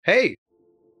Hey,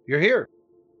 you're here.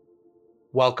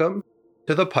 Welcome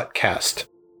to the Puttcast.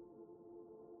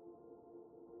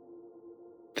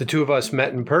 The two of us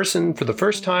met in person for the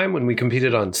first time when we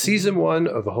competed on Season 1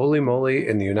 of Holy Moly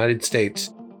in the United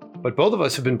States. But both of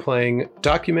us have been playing,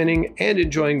 documenting, and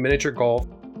enjoying miniature golf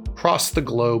across the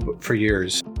globe for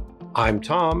years. I'm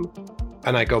Tom,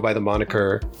 and I go by the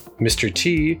moniker Mr.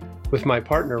 T, with my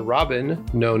partner Robin,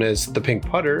 known as the Pink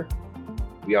Putter.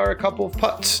 We are a couple of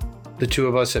putts. The two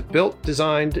of us have built,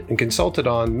 designed, and consulted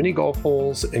on mini golf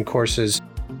holes and courses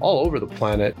all over the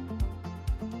planet.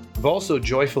 We've also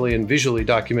joyfully and visually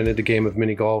documented the game of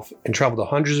mini golf and traveled to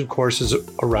hundreds of courses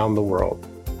around the world.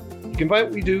 You can find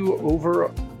what we do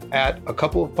over at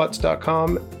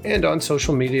acoupleofputts.com and on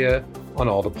social media on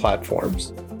all the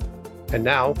platforms. And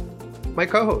now, my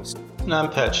co-host. And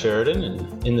I'm Pat Sheridan,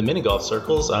 and in the mini golf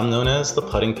circles, I'm known as the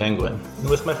Putting Penguin. And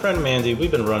with my friend Mandy, we've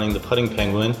been running the Putting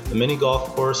Penguin, the mini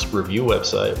golf course review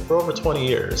website, for over 20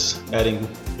 years, adding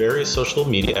various social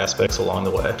media aspects along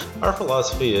the way. Our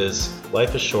philosophy is,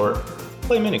 life is short,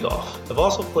 play mini golf. I've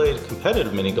also played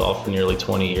competitive mini golf for nearly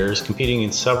 20 years, competing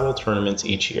in several tournaments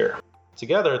each year.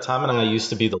 Together, Tom and I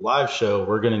used to be the live show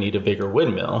We're Gonna Need a Bigger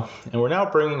Windmill, and we're now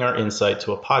bringing our insight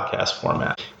to a podcast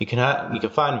format. You can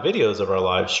find videos of our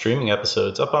live streaming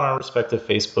episodes up on our respective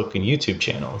Facebook and YouTube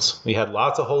channels. We had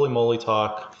lots of holy moly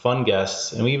talk, fun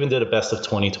guests, and we even did a best of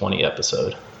 2020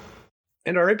 episode.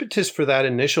 And our impetus for that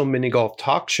initial mini golf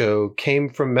talk show came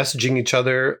from messaging each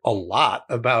other a lot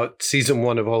about Season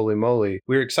 1 of Holy Moly.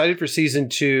 We were excited for Season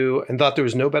 2 and thought there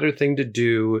was no better thing to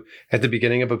do at the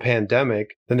beginning of a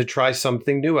pandemic than to try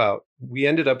something new out. We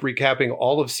ended up recapping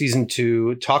all of Season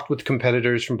 2, talked with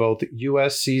competitors from both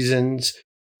US seasons,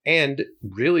 and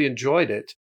really enjoyed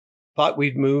it. Thought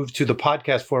we'd move to the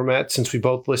podcast format since we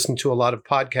both listen to a lot of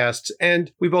podcasts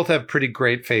and we both have pretty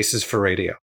great faces for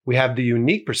radio. We have the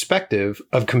unique perspective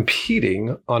of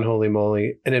competing on Holy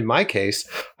Moly, and in my case,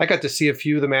 I got to see a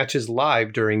few of the matches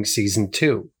live during Season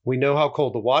 2. We know how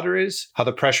cold the water is, how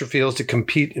the pressure feels to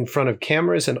compete in front of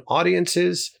cameras and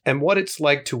audiences, and what it's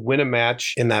like to win a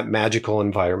match in that magical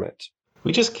environment.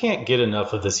 We just can't get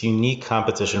enough of this unique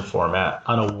competition format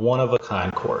on a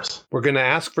one-of-a-kind course. We're going to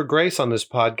ask for grace on this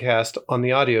podcast on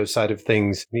the audio side of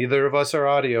things. Neither of us are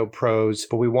audio pros,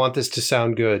 but we want this to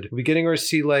sound good. We'll be getting our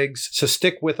sea legs, so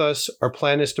stick with us. Our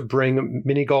plan is to bring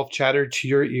mini golf chatter to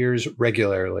your ears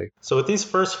regularly. So with these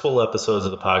first full episodes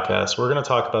of the podcast, we're going to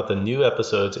talk about the new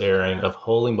episodes airing of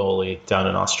Holy Moly down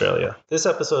in Australia. This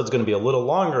episode is going to be a little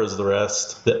longer than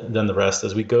the rest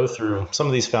as we go through some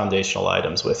of these foundational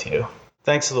items with you.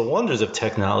 Thanks to the wonders of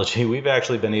technology, we've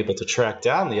actually been able to track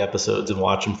down the episodes and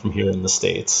watch them from here in the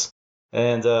States.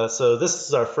 And so this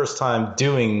is our first time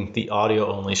doing the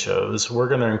audio-only shows. We're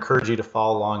going to encourage you to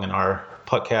follow along in our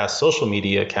podcast social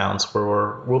media accounts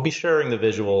where we'll be sharing the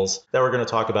visuals that we're going to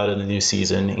talk about in the new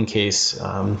season in case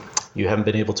you haven't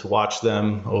been able to watch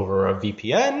them over a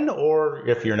VPN or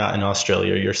if you're not in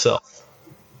Australia yourself.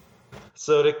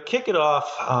 So to kick it off,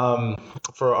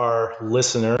 for our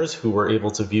listeners who were able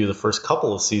to view the first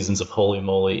couple of seasons of Holy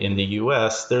Moly in the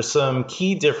U.S., there's some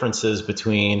key differences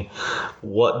between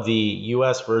what the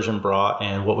U.S. version brought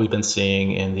and what we've been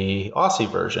seeing in the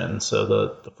Aussie version. So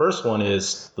the first one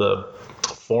is the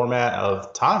format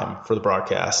of time for the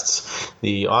broadcasts.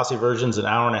 The Aussie version's an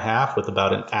hour and a half with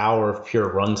about an hour of pure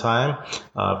runtime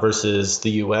versus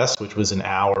the US, which was an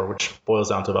hour, which boils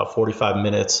down to about 45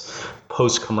 minutes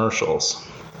post-commercials.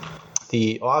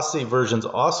 The Aussie version's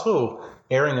also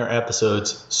airing their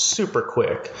episodes super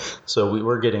quick. So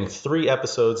we're getting 3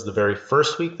 episodes the very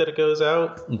first week that it goes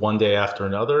out, one day after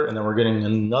another, and then we're getting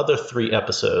another 3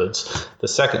 episodes the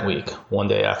second week, one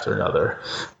day after another.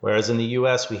 Whereas in the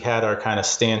US, we had our kind of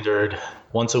standard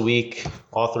once a week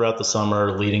all throughout the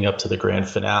summer leading up to the grand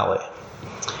finale.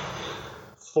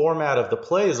 Format of the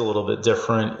play is a little bit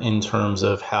different in terms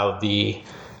of how the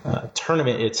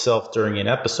tournament itself during an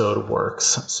episode works.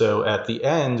 So at the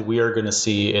end, we are going to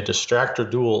see a distractor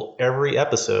duel every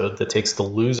episode that takes the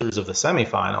losers of the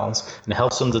semifinals and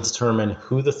helps them to determine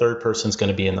who the third person is going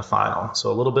to be in the final.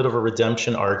 So a little bit of a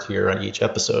redemption arc here on each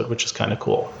episode, which is kind of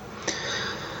cool.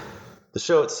 The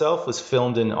show itself was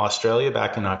filmed in Australia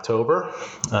back in October.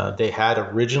 They had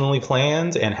originally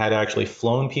planned and had actually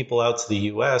flown people out to the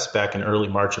US back in early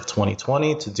March of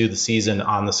 2020 to do the season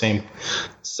on the same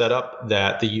setup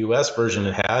that the US version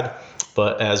had.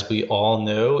 But as we all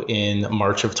know, in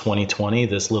March of 2020,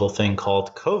 this little thing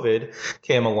called COVID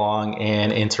came along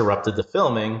and interrupted the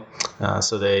filming.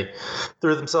 So they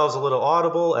threw themselves a little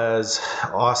audible as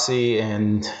Aussie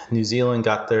and New Zealand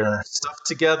got their stuff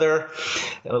together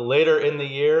later in the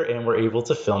year and were able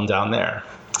to film down there.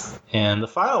 And the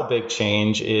final big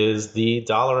change is the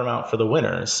dollar amount for the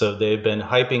winners. So they've been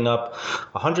hyping up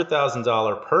a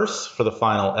 $100,000 purse for the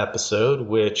final episode,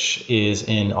 which is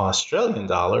in Australian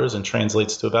dollars and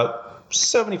translates to about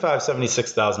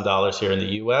 $76,000 here in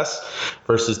the U.S.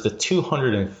 versus the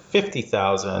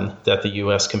 $250,000 that the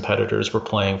U.S. competitors were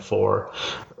playing for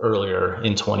earlier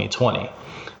in 2020.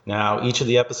 Now, each of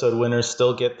the episode winners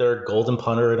still get their golden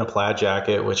punter and a plaid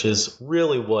jacket, which is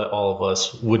really what all of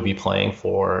us would be playing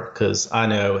for, because I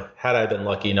know had I been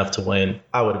lucky enough to win,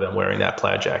 I would have been wearing that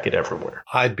plaid jacket everywhere.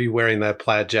 I'd be wearing that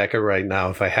plaid jacket right now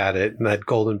if I had it, and that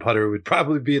golden putter would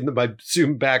probably be in my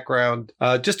Zoom background.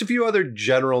 Just a few other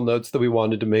general notes that we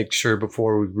wanted to make sure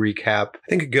before we recap. I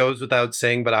think it goes without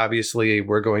saying, but obviously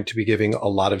we're going to be giving a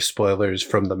lot of spoilers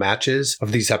from the matches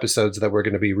of these episodes that we're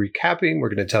going to be recapping. We're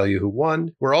going to tell you who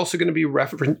won. We're also going to be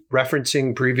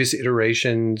referencing previous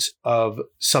iterations of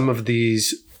some of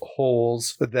these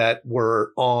holes that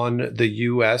were on the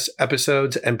US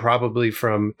episodes and probably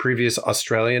from previous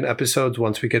Australian episodes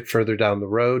once we get further down the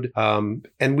road.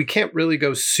 And we can't really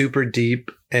go super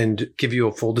deep and give you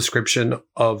a full description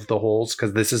of the holes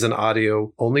because this is an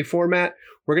audio only format.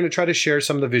 We're going to try to share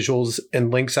some of the visuals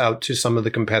and links out to some of the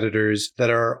competitors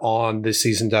that are on this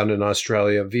season down in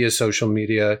Australia via social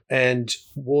media. And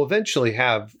we'll eventually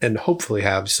have and hopefully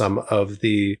have some of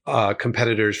the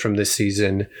competitors from this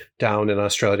season down in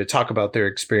Australia to talk about their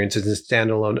experiences in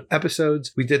standalone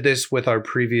episodes. We did this with our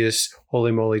previous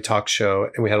Holy Moly talk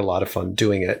show, and we had a lot of fun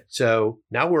doing it. So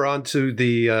now we're on to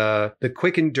the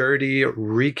quick and dirty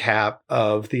recap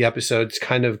of the episodes,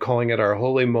 kind of calling it our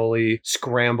Holy Moly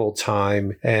scramble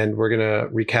time. And we're going to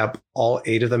recap all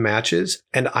 8 of the matches,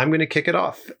 and I'm going to kick it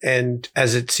off. And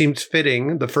as it seems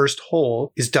fitting, the first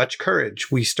hole is Dutch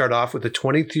Courage. We start off with a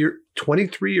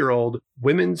 23-year-old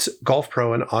women's golf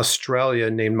pro in Australia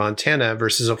named Montana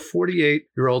versus a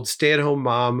 48-year-old stay-at-home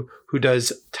mom who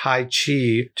does Tai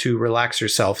Chi to relax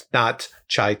herself, not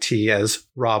chai tea, as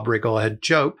Rob Riggle had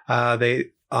joked.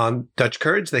 On Dutch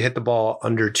Courage, they hit the ball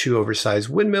under 2 oversized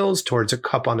windmills towards a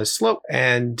cup on a slope,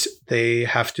 and they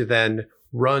have to then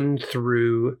run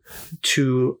through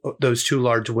those 2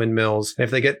 large windmills. And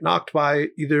if they get knocked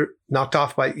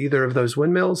off by either of those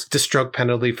windmills, it's a stroke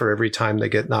penalty for every time they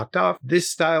get knocked off.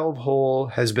 This style of hole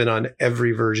has been on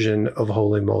every version of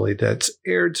Holy Moly that's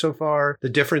aired so far. The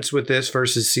difference with this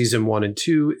versus season 1 and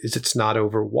 2 is it's not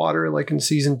over water like in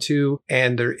season 2,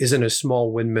 and there isn't a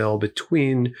small windmill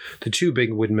between the 2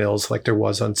 big windmills like there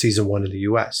was on season 1 in the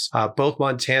US. Both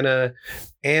Montana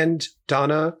and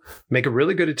Donna make a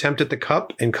really good attempt at the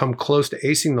cup and come close to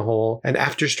acing the hole. And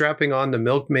after strapping on the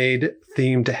Milkmaid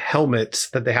themed helmets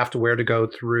that they have to wear to go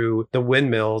through the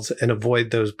windmills and avoid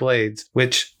those blades,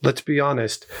 which, let's be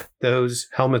honest, those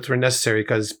helmets were necessary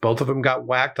because both of them got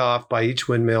whacked off by each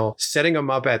windmill, setting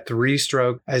them up at 3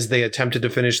 stroke as they attempted to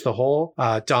finish the hole.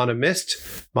 Donna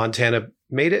missed. Montana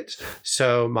made it.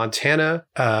 So Montana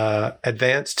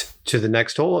advanced to the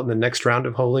next hole in the next round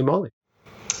of Holy Moly.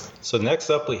 So next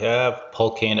up we have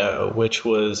Volcano, which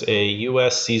was a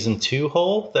US Season 2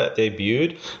 hole that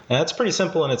debuted. And that's pretty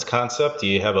simple in its concept.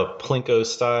 You have a Plinko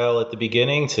style at the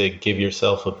beginning to give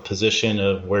yourself a position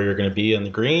of where you're going to be on the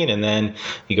green. And then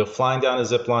you go flying down a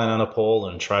zip line on a pole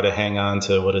and try to hang on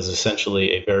to what is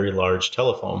essentially a very large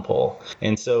telephone pole.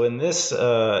 And so in this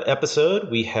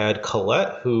episode, we had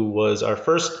Colette, who was our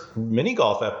first mini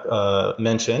golf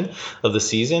mention of the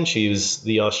season. She was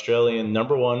the Australian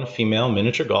 #1 female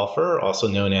miniature golfer, also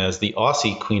known as the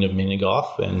Aussie Queen of Mini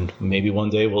Golf, and maybe one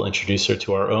day we'll introduce her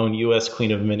to our own U.S.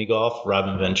 Queen of Mini Golf,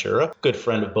 Robin Ventura, good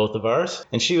friend of both of ours.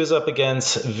 And she was up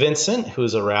against Vincent,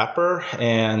 who's a rapper,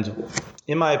 and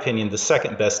in my opinion, the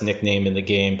second best nickname in the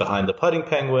game behind the Putting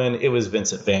Penguin. It was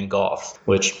Vincent Van Gogh,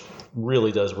 which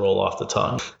really does roll off the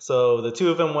tongue. So the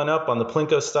 2 of them went up on the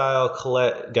Plinko style.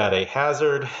 Colette got a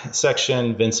hazard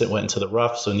section. Vincent went into the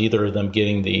rough, so neither of them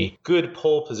getting the good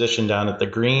pole position down at the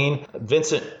green.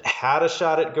 Vincent had a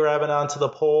shot at grabbing onto the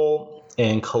pole,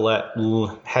 and Colette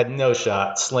had no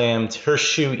shot, slammed. Her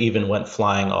shoe even went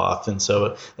flying off. And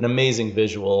so an amazing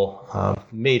visual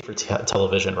made for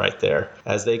television right there.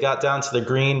 As they got down to the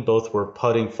green, both were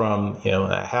putting from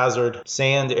hazard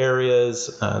sand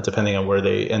areas, depending on where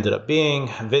they ended up being.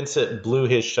 Vincent blew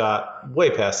his shot way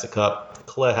past the cup.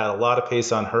 Colette had a lot of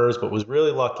pace on hers, but was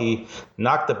really lucky,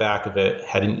 knocked the back of it,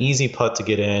 had an easy putt to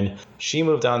get in. She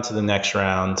moved on to the next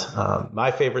round.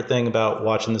 My favorite thing about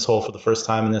watching this hole for the first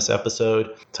time in this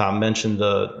episode, Tom mentioned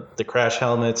the crash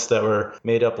helmets that were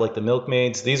made up like the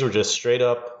Milkmaids. These were just straight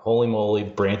up, Holy Moly,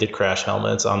 branded crash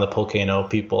helmets on the Volcano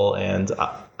people, and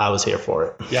I was here for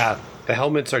it. Yeah, the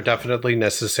helmets are definitely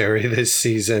necessary this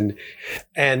season.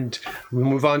 And we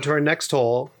move on to our next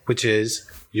hole, which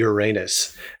is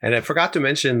Uranus. And I forgot to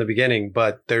mention in the beginning,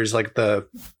 but there's like the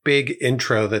big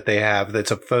intro that they have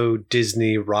that's a faux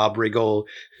Disney Rob Riggle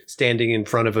standing in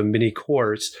front of a mini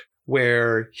course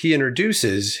where he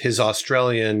introduces his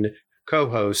Australian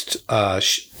co-host,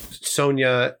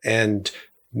 Sonia, and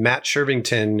Matt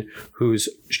Shervington, who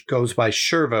goes by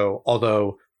Shervo,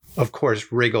 although, of course,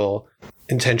 Riggle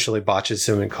intentionally botches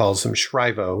him and calls him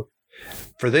Shrivo.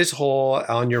 For this hole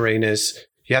on Uranus,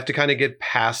 you have to kind of get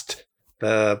past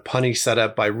the punny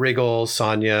setup by Riggle,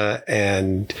 Sonia,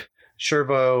 and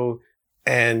Shervo,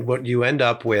 and what you end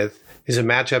up with is a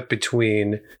matchup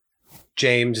between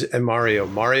James and Mario.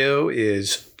 Mario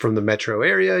is from the metro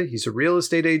area. He's a real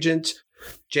estate agent.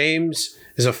 James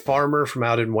is a farmer from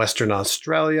out in Western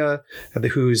Australia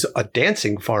who's a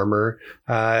dancing farmer,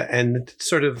 and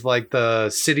sort of like the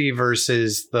city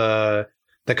versus the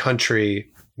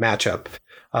country matchup.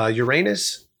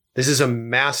 Uranus, this is a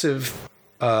massive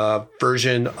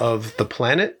version of the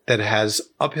planet that has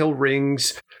uphill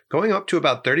rings going up to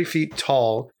about 30 feet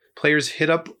tall. Players hit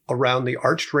up around the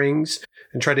arched rings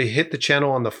and try to hit the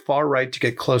channel on the far right to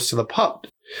get close to the putt.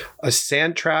 A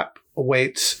sand trap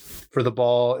awaits for the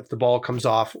ball if the ball comes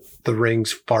off the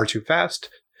rings far too fast.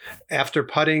 After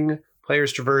putting,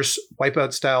 players traverse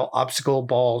wipeout-style obstacle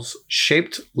balls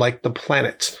shaped like the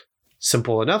planet.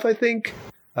 Simple enough, I think.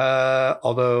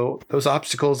 Although those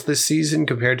obstacles this season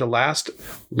compared to last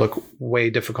look way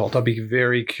difficult. I'll be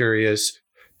very curious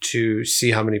to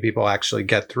see how many people actually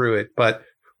get through it. But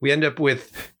we end up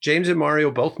with James and Mario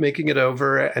both making it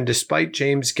over. And despite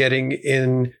James getting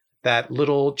in that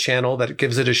little channel that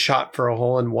gives it a shot for a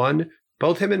hole-in-one,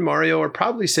 both him and Mario are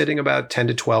probably sitting about 10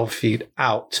 to 12 feet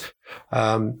out.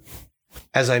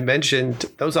 As I mentioned,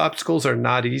 those obstacles are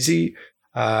not easy.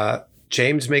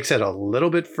 James makes it a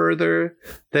little bit further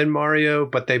than Mario,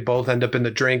 but they both end up in the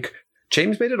drink.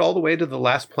 James made it all the way to the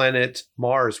last planet,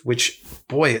 Mars, which,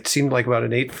 boy, it seemed like about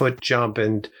an 8-foot jump,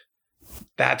 and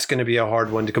that's going to be a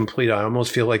hard one to complete. I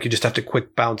almost feel like you just have to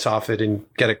quick bounce off it and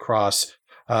get across.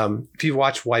 If you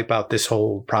watch Wipeout, this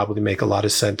hole will probably make a lot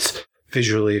of sense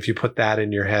visually if you put that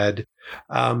in your head.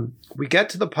 We get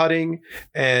to the putting,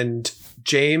 and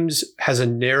James has a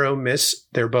narrow miss.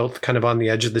 They're both kind of on the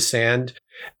edge of the sand.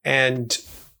 And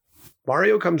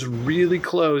Mario comes really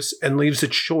close and leaves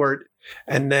it short.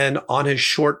 And then on his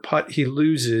short putt, he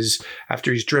loses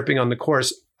after he's dripping on the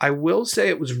course. I will say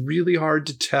it was really hard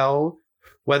to tell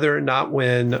whether or not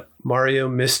when Mario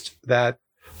missed that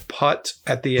putt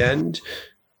at the end,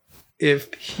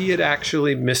 if he had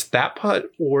actually missed that putt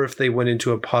or if they went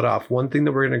into a putt off. One thing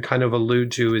that we're going to kind of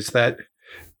allude to is that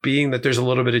being that there's a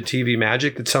little bit of TV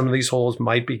magic, that some of these holes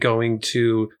might be going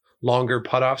to longer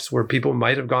putt offs where people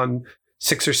might have gone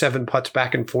 6 or 7 putts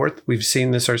back and forth. We've seen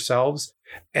this ourselves,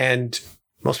 and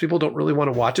most people don't really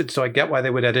want to watch it. So I get why they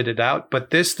would edit it out.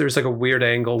 But there's like a weird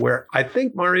angle where I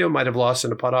think Mario might have lost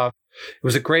in a putt off. It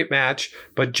was a great match,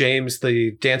 but James,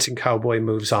 the dancing cowboy,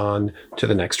 moves on to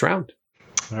the next round.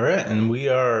 All right, and we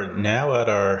are now at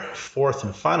our 4th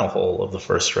and final hole of the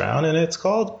first round, and it's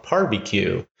called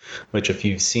Barbecue, which if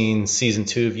you've seen season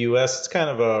 2 of US, it's kind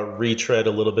of a retread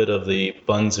a little bit of the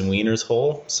Buns and Wieners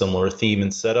hole, similar theme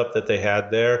and setup that they had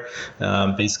there.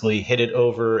 Basically hit it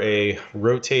over a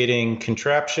rotating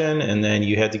contraption, and then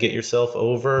you had to get yourself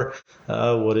over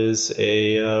what is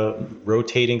a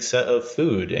rotating set of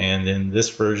food. And in this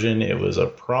version, it was a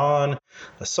prawn,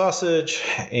 a sausage,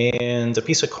 and a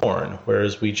piece of corn,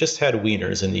 whereas we just had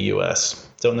wieners in the US.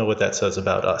 Don't know what that says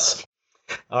about us.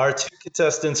 Our 2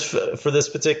 contestants for this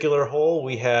particular hole,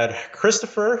 we had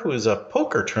Christopher, who is a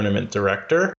poker tournament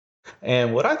director,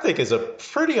 and what I think is a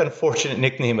pretty unfortunate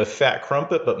nickname of Fat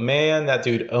Crumpet, but man, that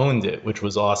dude owned it, which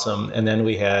was awesome. And then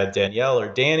we had Danielle, or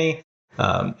Danny,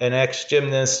 an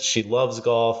ex-gymnast. She loves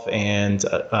golf, and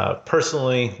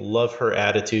personally love her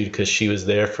attitude because she was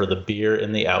there for the beer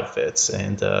and the outfits,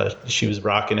 and she was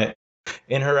rocking it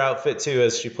in her outfit too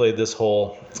as she played this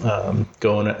hole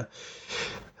going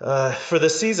for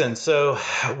this season. So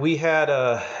we had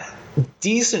a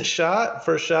decent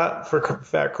first shot for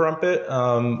Fat Crumpet.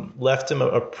 Left him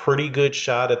a pretty good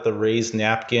shot at the raised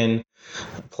napkin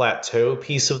plateau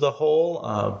piece of the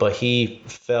hole, but he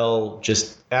fell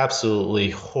just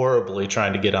absolutely horribly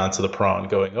trying to get onto the prawn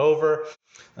going over.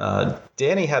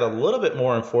 Danny had a little bit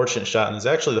more unfortunate shot, and it's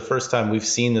actually the first time we've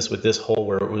seen this with this hole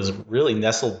where it was really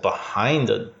nestled behind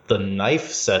the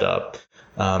knife setup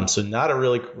So not a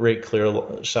really great clear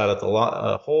shot at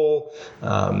the hole.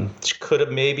 She could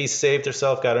have maybe saved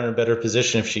herself, got her in a better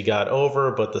position if she got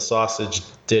over, but the sausage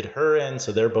did her in,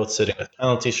 so they're both sitting with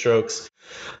penalty strokes.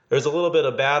 There's a little bit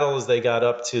of battle as they got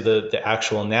up to the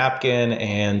actual napkin,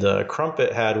 and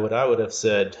Crumpet had what I would have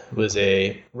said was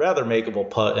a rather makeable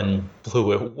putt and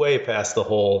blew it way past the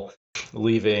hole,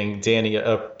 leaving Danny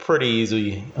a pretty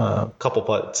easy couple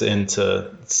putts in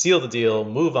to seal the deal,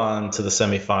 move on to the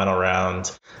semifinal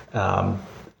round.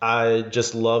 I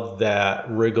just love that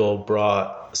Riggle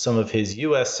brought some of his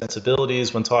U.S.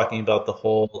 sensibilities when talking about the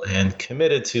hole and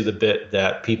committed to the bit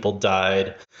that people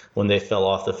died when they fell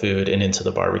off the food and into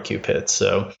the barbecue pit.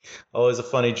 So always a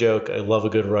funny joke. I love a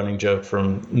good running joke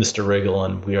from Mr. Riggle,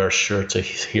 and we are sure to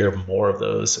hear more of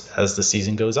those as the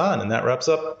season goes on. And that wraps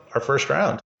up our first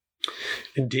round.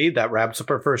 Indeed, that wraps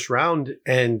up our first round,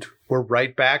 and we're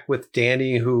right back with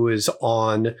Danny, who is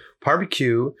on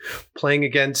barbecue, playing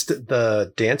against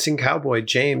the dancing cowboy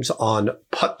James on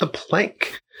Putt the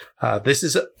Plank. This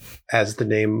is, as the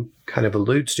name kind of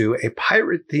alludes to, a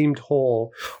pirate-themed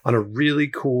hole on a really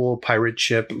cool pirate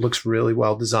ship. It looks really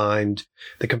well designed.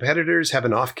 The competitors have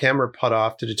an off-camera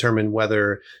putt-off to determine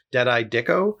whether Deadeye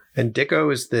Dicko, and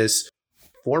Dicko is this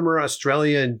former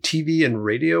Australian TV and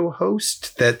radio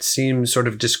host that seems sort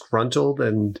of disgruntled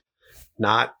and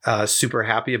not super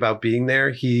happy about being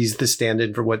there. He's the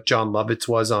stand-in for what John Lovitz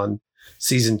was on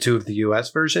season 2 of the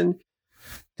US version.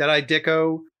 Deadeye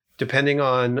Dicko, depending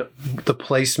on the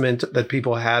placement that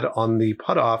people had on the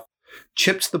putt-off,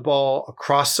 chips the ball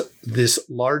across this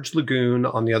large lagoon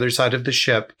on the other side of the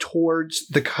ship towards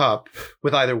the cup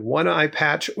with either one eye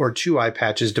patch or two eye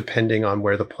patches, depending on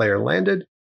where the player landed.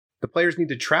 The players need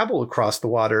to travel across the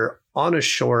water on a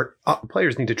short.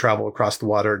 Players need to travel across the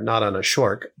water, not on a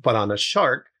shark, but on a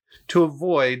shark, to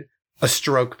avoid a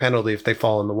stroke penalty if they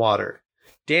fall in the water.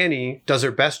 Danny does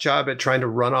her best job at trying to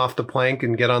run off the plank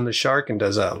and get on the shark and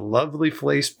does a lovely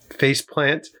face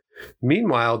plant.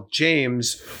 Meanwhile,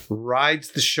 James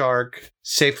rides the shark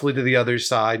safely to the other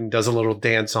side and does a little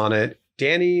dance on it.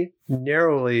 Danny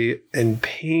narrowly and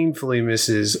painfully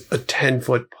misses a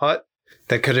 10-foot putt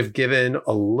that could have given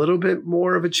a little bit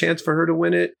more of a chance for her to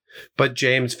win it, but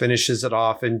James finishes it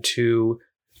off and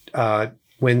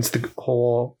wins the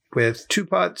hole with 2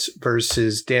 putts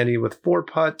versus Danny with 4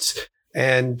 putts.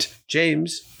 And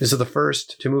James is the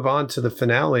first to move on to the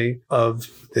finale of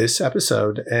this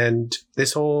episode. And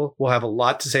this hole, we'll have a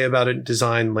lot to say about it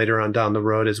design later on down the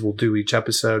road as we'll do each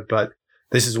episode, but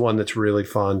this is one that's really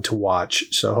fun to watch.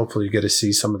 So hopefully you get to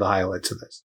see some of the highlights of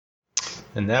this.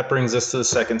 And that brings us to the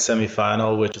second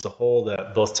semifinal, which is a hole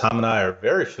that both Tom and I are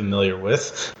very familiar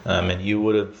with. And you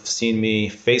would have seen me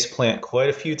faceplant quite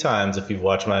a few times if you've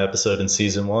watched my episode in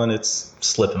season 1. It's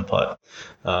slip and putt.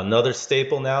 Another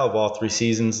staple now of all 3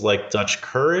 seasons, like Dutch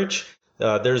Courage.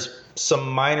 There's some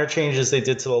minor changes they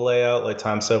did to the layout. Like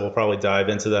Tom said, we'll probably dive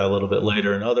into that a little bit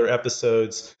later in other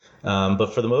episodes. But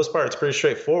for the most part, it's pretty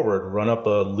straightforward. Run up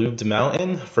a lubed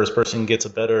mountain. First person gets a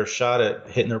better shot at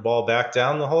hitting their ball back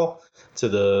down the hole to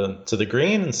the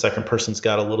green, and second person's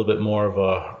got a little bit more of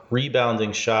a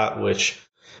rebounding shot, which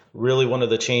really one of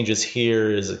the changes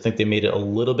here is I think they made it a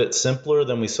little bit simpler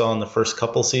than we saw in the first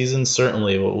couple seasons,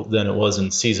 certainly than it was in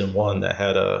season 1 that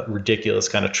had a ridiculous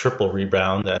kind of triple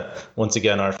rebound that, once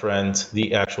again, our friend,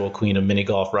 the actual queen of mini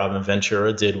golf, Robin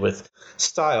Ventura, did with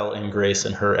style and grace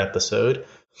in her episode.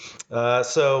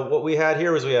 So what we had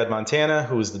here was we had Montana,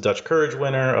 who was the Dutch Courage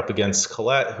winner, up against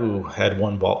Colette, who had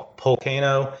won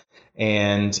Volcano.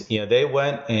 And, they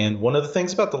went, and one of the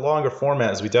things about the longer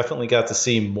format is we definitely got to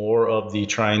see more of the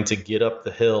trying to get up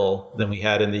the hill than we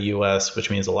had in the U.S.,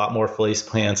 which means a lot more face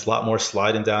plants, a lot more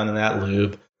sliding down in that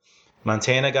lube.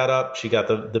 Montana got up. She got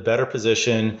the better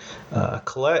position.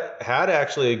 Colette had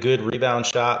actually a good rebound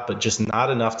shot, but just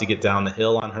not enough to get down the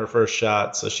hill on her first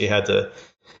shot. So she had to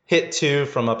hit 2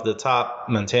 from up the top.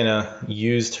 Montana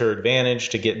used her advantage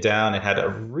to get down and had a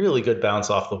really good bounce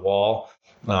off the wall.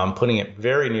 Putting it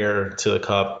very near to the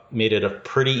cup, made it a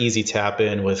pretty easy tap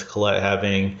in with Colette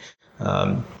having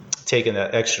taken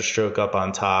that extra stroke up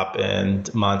on top,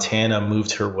 and Montana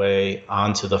moved her way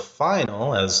onto the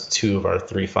final as 2 of our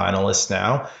 3 finalists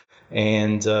now.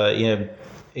 And,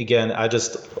 again, I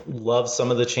just love some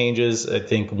of the changes. I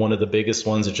think one of the biggest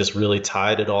ones that just really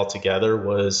tied it all together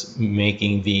was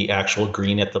making the actual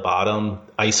green at the bottom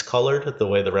ice colored the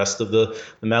way the rest of the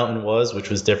mountain was, which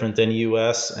was different than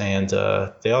US. And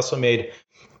they also made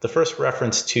the first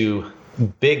reference to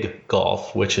big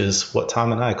golf, which is what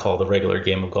Tom and I call the regular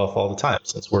game of golf all the time,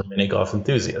 since we're mini golf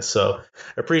enthusiasts. So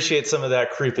I appreciate some of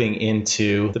that creeping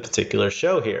into the particular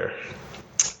show here.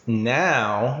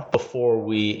 Now, before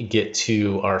we get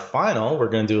to our final, we're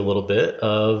going to do a little bit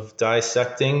of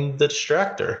dissecting the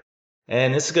distractor.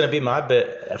 And this is going to be my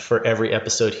bit for every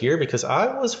episode here because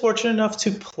I was fortunate enough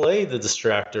to play the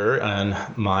distractor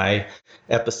on my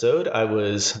episode. I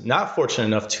was not fortunate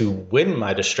enough to win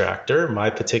my distractor. My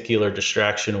particular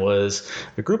distraction was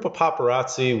a group of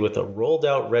paparazzi with a rolled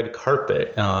out red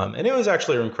carpet. And it was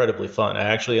actually incredibly fun. I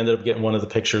actually ended up getting one of the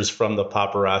pictures from the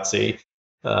paparazzi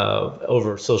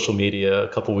over social media a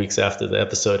couple weeks after the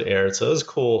episode aired. So it was a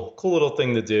cool little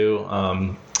thing to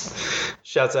do.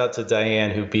 Shouts out to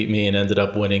Diane, who beat me and ended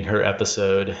up winning her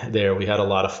episode there. We had a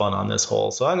lot of fun on this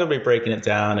hole. So I'm going to be breaking it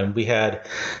down. And we had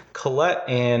Colette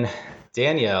and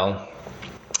Danielle,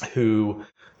 who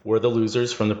were the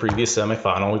losers from the previous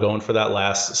semifinal. We're going for that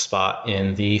last spot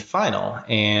in the final.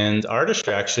 And our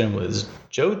distraction was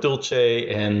Joe Dulce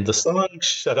and the song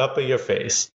Shut Up in Your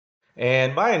Face.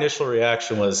 And my initial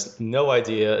reaction was no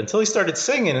idea until he started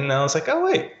singing. And I was like, oh,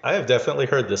 wait, I have definitely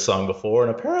heard this song before.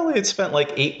 And apparently it spent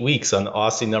like 8 weeks on the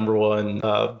Aussie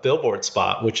 #1 Billboard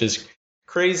spot, which is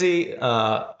crazy.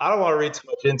 I don't want to read too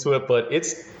much into it, but it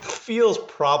feels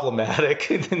problematic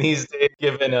these days,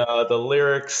 given the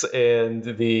lyrics and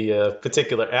the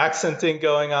particular accenting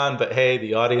going on. But hey,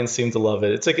 the audience seemed to love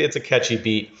it. It's a catchy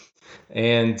beat.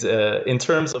 And in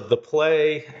terms of the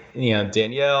play,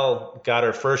 Danielle got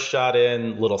her first shot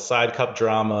in, little side cup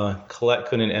drama. Colette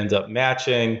couldn't end up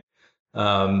matching.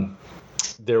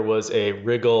 There was a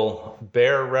Wriggle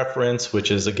bear reference, which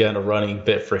is, again, a running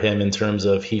bit for him in terms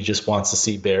of he just wants to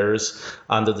see bears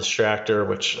on the distractor,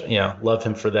 which, love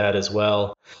him for that as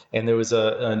well. And there was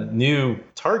a new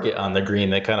target on the green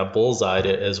that kind of bullseyed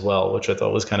it as well, which I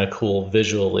thought was kind of cool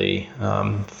visually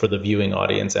for the viewing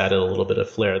audience, added a little bit of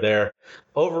flair there.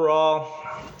 Overall,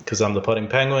 because I'm the putting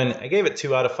penguin, I gave it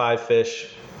 2 out of 5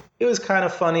 fish. It was kind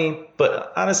of funny,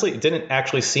 but honestly, it didn't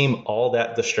actually seem all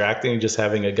that distracting just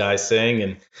having a guy sing.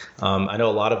 And I know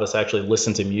a lot of us actually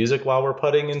listen to music while we're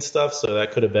putting and stuff, so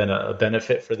that could have been a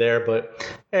benefit for there. But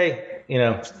hey,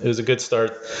 it was a good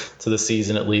start to the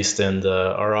season at least, and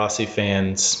our Aussie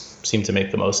fans seem to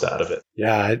make the most out of it.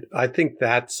 Yeah, I think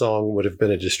that song would have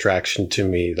been a distraction to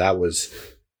me. That was,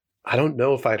 I don't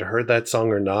know if I'd heard that song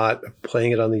or not,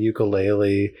 playing it on the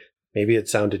ukulele. Maybe it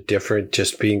sounded different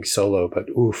just being solo, but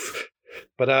oof.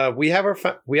 But we have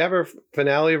our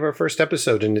finale of our first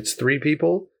episode, and it's 3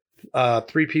 people.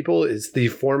 3 people is the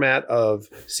format of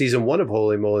season 1 of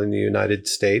Holy Moly in the United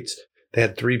States. They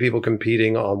had 3 people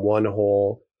competing on one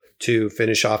hole to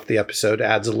finish off the episode.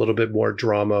 Adds a little bit more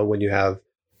drama when you have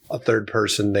a third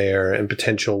person there, and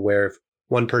potential where if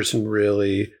one person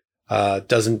really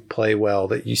doesn't play well,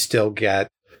 that you still get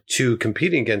 2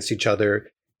 competing against each other.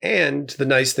 And the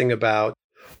nice thing about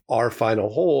our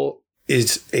final hole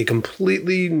is a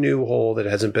completely new hole that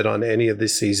hasn't been on any of the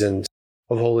seasons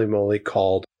of Holy Moly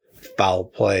called Foul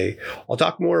Play. I'll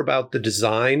talk more about the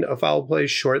design of Foul Play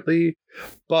shortly,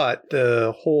 but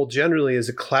the hole generally is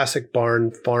a classic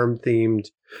barn farm themed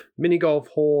mini golf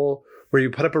hole where you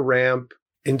put up a ramp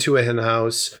into a hen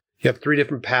house. You have 3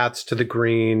 different paths to the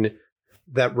green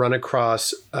that run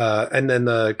across, and then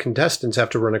the contestants have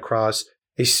to run across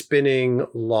a spinning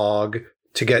log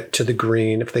to get to the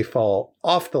green. If they fall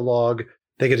off the log,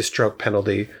 they get a stroke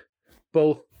penalty.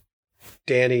 Both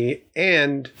Danny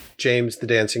and James, the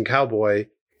dancing cowboy,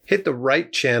 hit the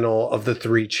right channel of the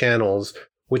 3 channels,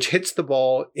 which hits the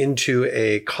ball into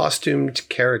a costumed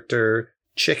character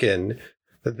chicken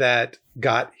that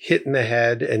got hit in the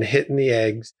head and hit in the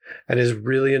eggs and is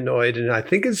really annoyed. And I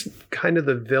think is kind of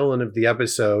the villain of the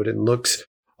episode and looks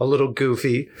a little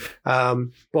goofy.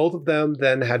 Both of them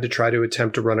then had to try to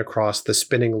attempt to run across the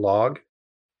spinning log,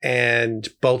 and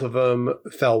both of them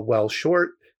fell well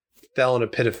short, fell in a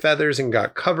pit of feathers and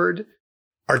got covered.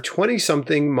 Our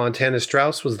 20-something Montana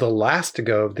Strauss was the last to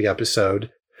go of the episode.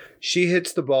 She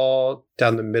hits the ball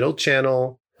down the middle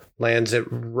channel, lands it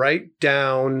right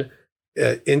down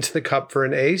into the cup for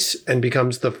an ace, and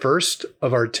becomes the first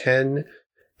of our 10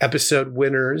 episode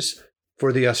winners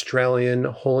for the Australian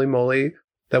Holy Moly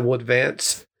that will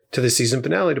advance to the season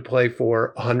finale to play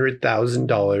for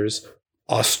 $100,000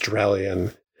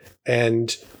 Australian.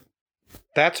 And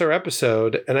that's our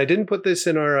episode. And I didn't put this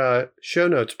in our show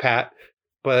notes, Pat,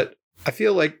 but I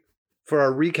feel like for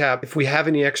our recap, if we have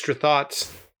any extra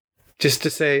thoughts, just to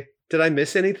say, did I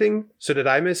miss anything? So did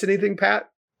I miss anything, Pat?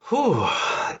 Whew.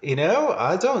 I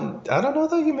don't know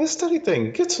that you missed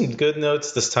anything. Get some good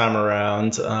notes this time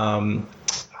around.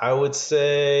 I would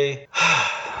say...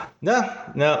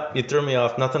 No, you threw me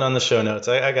off. Nothing on the show notes.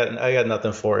 I got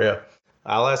nothing for you.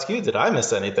 I'll ask you, did I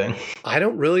miss anything? I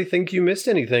don't really think you missed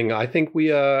anything. I think we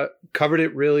covered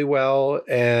it really well.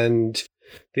 And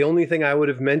The only thing I would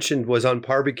have mentioned was on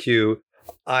barbecue,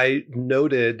 I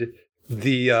noted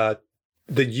the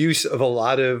use of a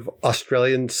lot of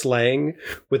Australian slang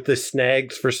with the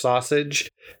snags for sausage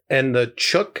and the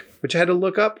chook, which I had to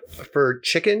look up for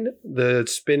chicken, the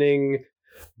spinning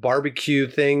barbecue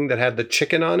thing that had the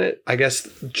chicken on it. I guess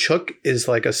chook is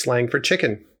like a slang for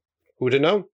chicken. Who'd have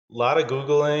known? A lot of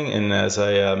Googling, and as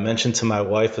I mentioned to my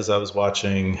wife as I was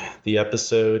watching the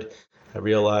episode, I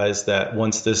realized that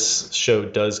once this show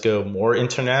does go more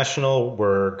international,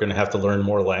 we're going to have to learn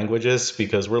more languages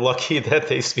because we're lucky that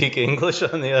they speak English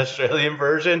on the Australian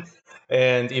version.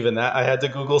 And even that, I had to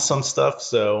Google some stuff.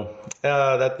 So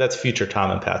that's future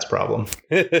Tom and Pat's problem.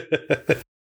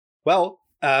 Well,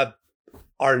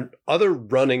 our other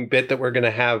running bit that we're going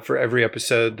to have for every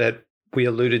episode that we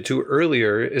alluded to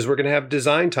earlier is we're going to have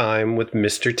design time with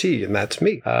Mr. T, and that's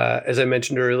me. As I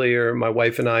mentioned earlier, my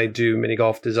wife and I do mini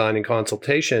golf design and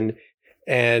consultation,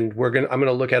 and I'm going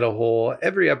to look at a hole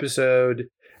every episode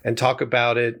and talk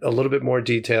about it a little bit more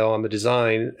detail on the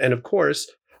design. And of course,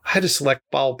 I had to select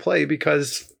foul play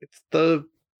because it's the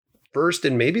first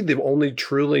and maybe the only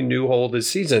truly new hole this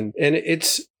season. And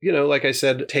it's, like I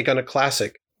said, take on a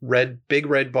classic big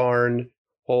red barn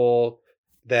hole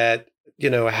that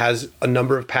has a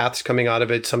number of paths coming out of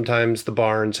it. Sometimes the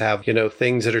barns have,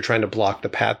 things that are trying to block the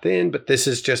path in, but this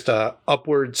is just a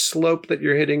upward slope that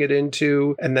you're hitting it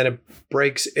into. And then it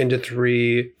breaks into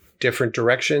 3 different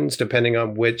directions, depending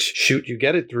on which chute you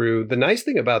get it through. The nice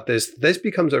thing about this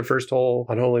becomes our first hole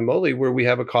on Holy Moly where we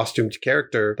have a costumed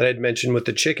character that I'd mentioned with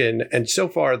the chicken. And so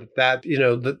far that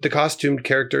the costumed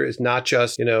character is not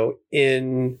just,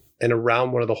 in and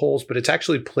around one of the holes, but it's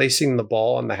actually placing the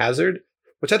ball on the hazard,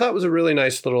 which I thought was a really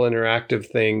nice little interactive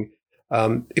thing.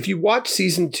 If you watch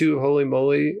season 2 of Holy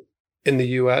Moly in the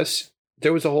US,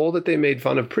 there was a hole that they made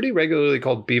fun of pretty regularly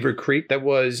called Beaver Creek that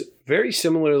was very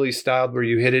similarly styled where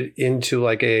you hit it into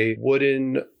like a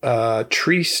wooden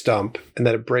tree stump and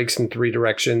then it breaks in 3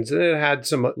 directions. And it had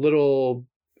some little,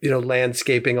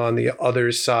 landscaping on the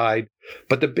other side.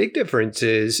 But the big difference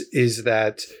is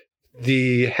that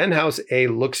the henhouse A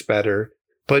looks better,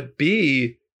 but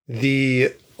B,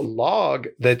 the log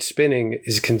that's spinning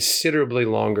is considerably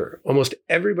longer. Almost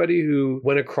everybody who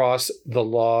went across the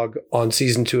log on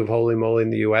season 2 of Holy Moly in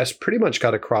the US pretty much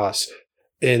got across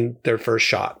in their first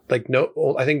shot.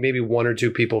 I think maybe 1 or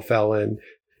 2 people fell in.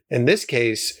 In this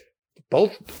case,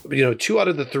 both, 2 out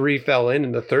of the 3 fell in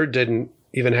and the third didn't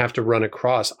even have to run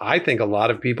across. I think a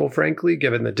lot of people, frankly,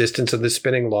 given the distance of the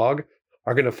spinning log,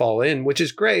 are going to fall in, which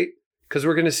is great, because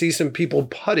we're going to see some people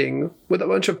putting with a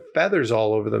bunch of feathers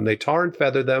all over them. They tar and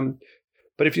feather them.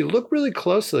 But if you look really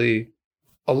closely,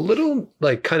 a little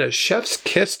kind of chef's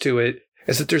kiss to it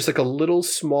is that there's a little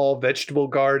small vegetable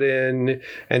garden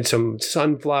and some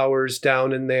sunflowers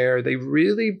down in there. They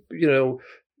really,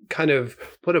 kind of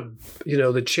put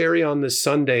the cherry on the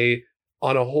sundae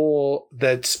on a hole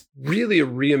that's really a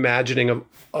reimagining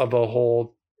of a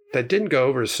hole that didn't go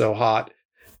over so hot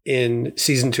in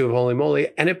season 2 of Holy Moly,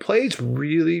 and it plays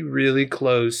really, really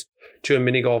close to a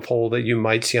mini golf hole that you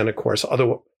might see on a course.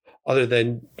 Other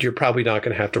than you're probably not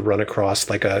going to have to run across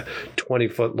like a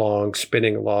 20-foot long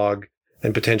spinning log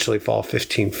and potentially fall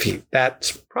 15 feet.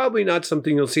 That's probably not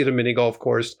something you'll see at a mini golf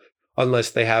course unless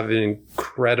they have an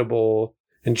incredible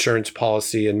insurance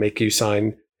policy and make you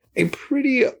sign a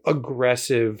pretty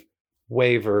aggressive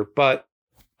waiver. But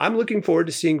I'm looking forward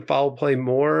to seeing foul play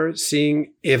more,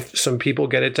 seeing if some people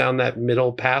get it down that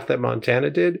middle path that Montana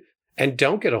did and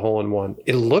don't get a hole-in-one.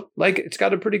 It looked like it's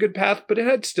got a pretty good path, but it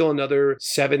had still another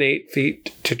 7-8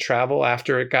 feet to travel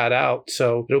after it got out.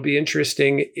 So it'll be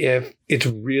interesting if it's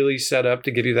really set up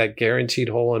to give you that guaranteed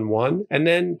hole-in-one. And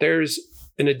then there's,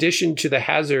 in addition to the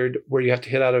hazard where you have to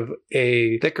hit out of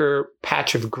a thicker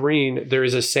patch of green, there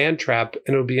is a sand trap,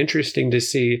 and it'll be interesting to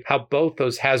see how both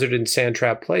those hazard and sand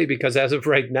trap play, because as of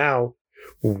right now,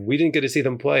 we didn't get to see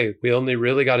them play. We only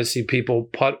really got to see people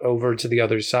putt over to the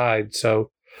other side.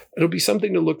 So it'll be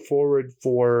something to look forward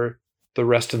for the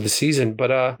rest of the season.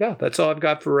 But yeah, that's all I've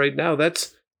got for right now.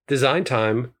 That's design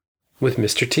time with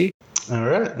Mr. T. All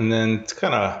right. And then to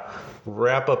kind of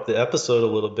wrap up the episode a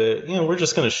little bit, we're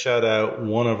just going to shout out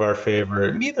one of our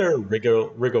favorite, either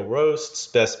Wriggle roasts,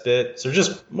 best bits, or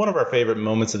just one of our favorite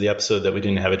moments of the episode that we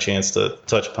didn't have a chance to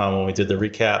touch upon when we did the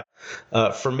recap.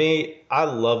 For me, I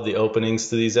love the openings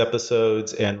to these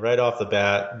episodes, and right off the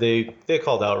bat, they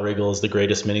called out Wriggle as the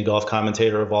greatest mini golf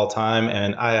commentator of all time,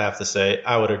 and I have to say,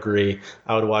 I would agree.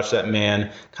 I would watch that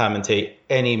man commentate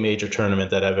any major tournament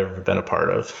that I've ever been a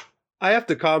part of. I have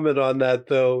to comment on that,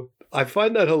 though. I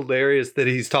find that hilarious that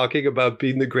he's talking about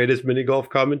being the greatest mini golf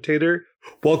commentator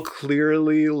while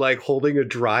clearly like holding a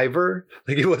driver.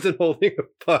 Like he wasn't holding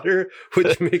a putter,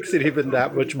 which makes it even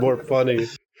that much more funny.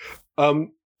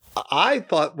 I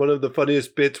thought one of the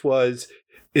funniest bits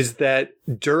is that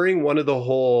during one of the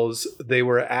holes, they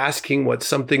were asking what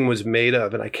something was made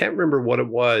of, and I can't remember what it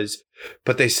was,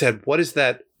 but they said, what is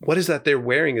that they're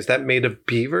wearing? Is that made of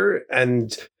beaver?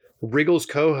 And Wriggle's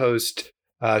co-host,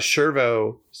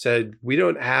 Shervo, said, we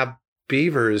don't have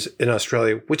beavers in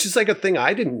Australia, which is like a thing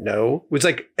I didn't know. It was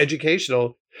like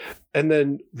educational. And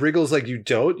then Wriggle's like, you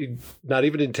don't? You're not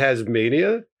even in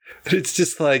Tasmania? And it's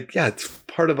just like, yeah, it's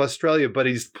part of Australia, but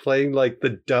he's playing like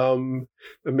the dumb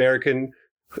American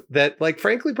that, like,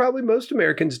 frankly, probably most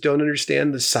Americans don't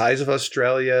understand the size of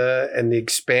Australia and the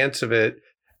expanse of it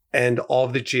and all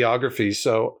of the geography.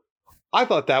 So I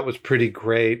thought that was pretty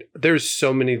great. There's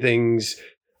so many things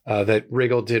that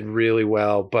Wriggle did really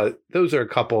well, but those are a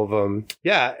couple of them.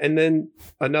 Yeah. And then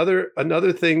another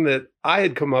thing that I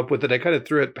had come up with that I kind of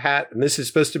threw at Pat, and this is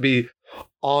supposed to be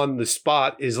on the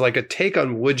spot, is like a take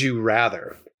on Would You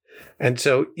Rather. And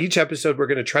so each episode, we're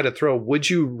going to try to throw Would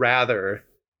You Rather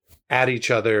at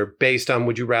each other based on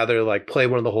would you rather like play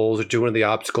one of the holes or do one of the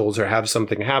obstacles or have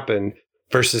something happen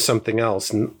versus something else.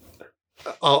 And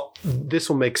this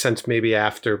will make sense maybe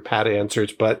after Pat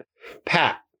answers, but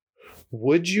Pat,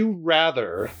 would you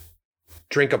rather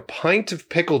drink a pint of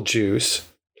pickle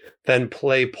juice than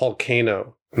play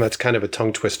Volcano? And that's kind of a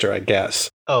tongue twister, I guess.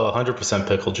 Oh, 100%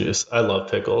 pickle juice. I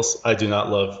love pickles. I do not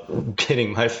love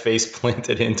getting my face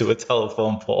planted into a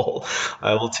telephone pole.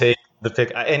 I will take the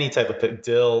pick, any type of pick,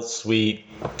 dill, sweet,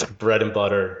 bread and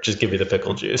butter. Just give me the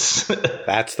pickle juice.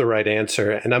 That's the right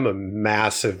answer. And I'm a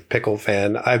massive pickle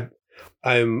fan.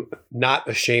 I'm not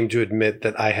ashamed to admit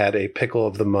that I had a Pickle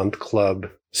of the Month Club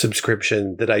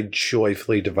subscription that I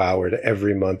joyfully devoured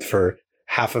every month for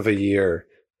half of a year.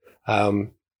 And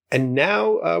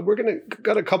now we're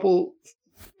got a couple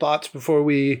thoughts before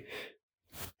we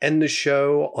end the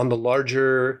show on the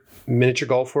larger miniature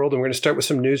golf world. And we're going to start with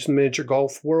some news from the miniature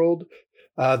golf world.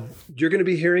 You're going to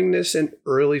be hearing this in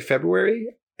early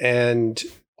February and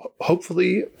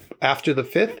hopefully after the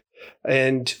 5th.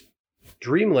 And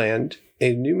Dreamland,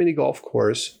 a new mini golf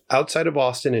course outside of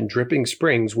Austin in Dripping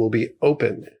Springs, will be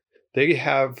open. They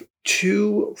have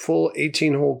 2 full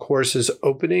 18-hole courses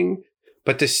opening,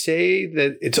 but to say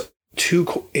that it's 2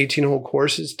 18-hole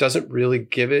courses doesn't really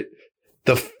give it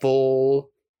the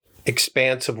full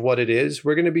expanse of what it is.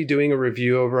 We're going to be doing a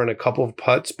review over on a couple of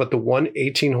putts, but the one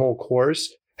 18-hole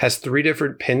course has 3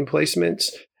 different pin placements,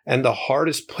 and the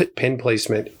hardest pin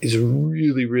placement is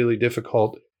really, really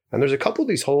difficult. And there's a couple of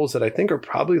these holes that I think are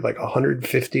probably like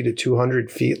 150 to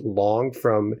 200 feet long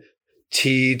from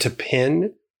tee to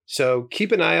pin. So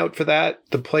keep an eye out for that.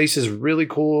 The place is really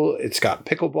cool. It's got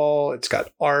pickleball, it's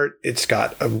got art, it's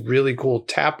got a really cool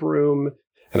tap room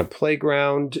and a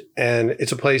playground. And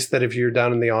it's a place that if you're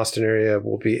down in the Austin area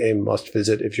will be a must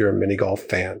visit if you're a mini golf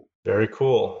fan. Very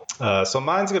cool. So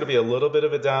mine's going to be a little bit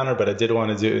of a downer, but I did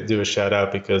want to do a shout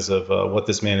out because of what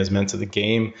this man has meant to the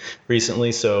game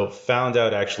recently. So found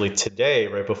out actually today,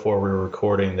 right before we were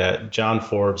recording, that John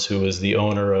Forbes, who is the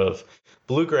owner of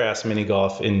Bluegrass Mini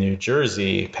Golf in New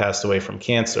Jersey, passed away from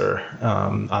cancer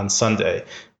on Sunday.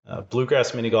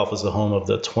 Bluegrass Mini Golf was the home of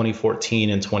the 2014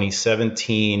 and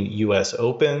 2017 U.S.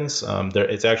 Opens.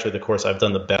 It's actually the course I've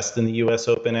done the best in the U.S.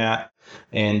 Open at.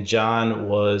 And John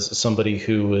was somebody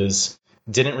who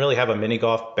didn't really have a mini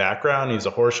golf background. He was a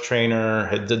horse trainer,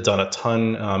 had done a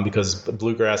ton because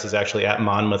Bluegrass is actually at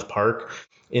Monmouth Park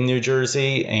in New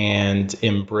Jersey, and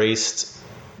embraced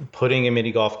putting a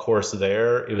mini golf course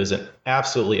there. It was an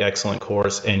absolutely excellent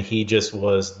course, and he just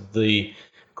was the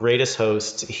greatest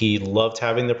host. He loved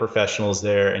having the professionals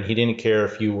there, and he didn't care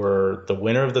if you were the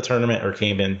winner of the tournament or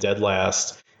came in dead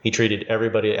last. He treated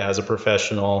everybody as a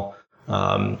professional.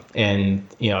 And,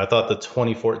 I thought the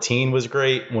 2014 was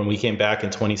great. When we came back in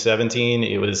 2017,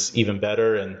 it was even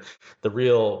better. And the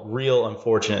real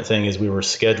unfortunate thing is we were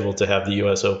scheduled to have the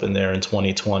U.S. Open there in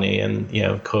 2020, and,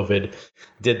 COVID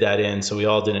did that in. So we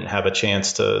all didn't have a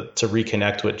chance to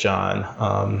reconnect with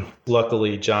John.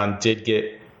 Luckily, John did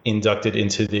get inducted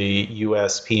into the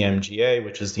USPMGA,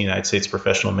 which is the United States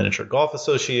Professional Miniature Golf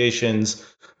Association's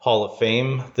Hall of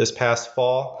Fame this past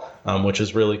fall, which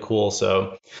is really cool.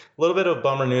 So a little bit of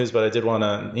bummer news, but I did want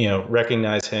to,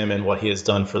 recognize him and what he has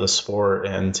done for the sport.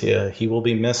 And he will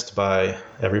be missed by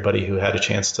everybody who had a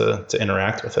chance to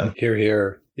interact with him. Hear,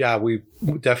 hear. Yeah, we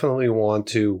definitely want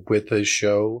to, with this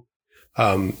show,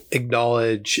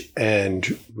 acknowledge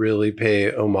and really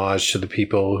pay homage to the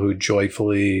people who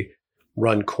joyfully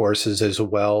run courses as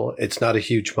well. It's not a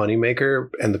huge moneymaker,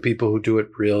 and the people who do it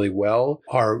really well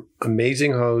are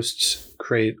amazing hosts,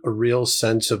 create a real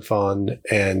sense of fun,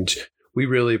 and we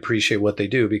really appreciate what they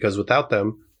do because without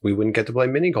them, we wouldn't get to play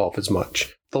mini golf as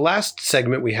much. The last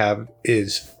segment we have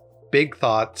is Big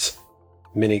Thoughts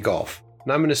Mini Golf.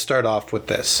 And I'm going to start off with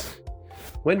this.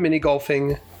 When mini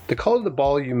golfing, the color of the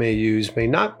ball you may use may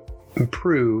not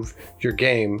improve your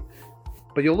game,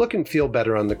 but you'll look and feel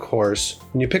better on the course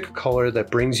when you pick a color that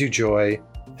brings you joy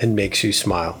and makes you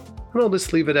smile. And I'll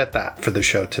just leave it at that for the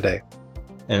show today.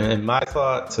 And my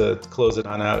thought to close it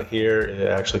on out here, it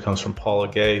actually comes from Paula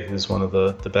Gay, who's one of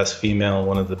the best female,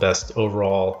 one of the best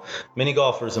overall mini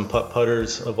golfers and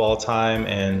putters of all time.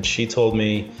 And she told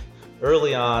me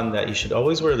early on that you should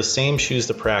always wear the same shoes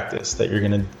to practice that you're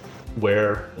going to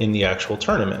wear in the actual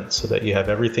tournament so that you have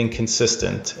everything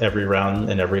consistent every round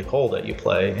and every hole that you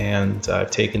play. And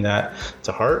I've taken that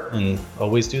to heart and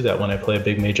always do that when I play a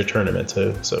big major tournament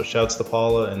too. So shouts to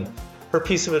Paula and her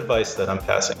piece of advice that I'm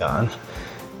passing on.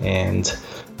 And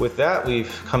with that,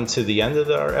 we've come to the end of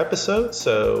our episode.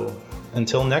 So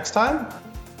until next time,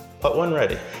 putt one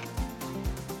ready.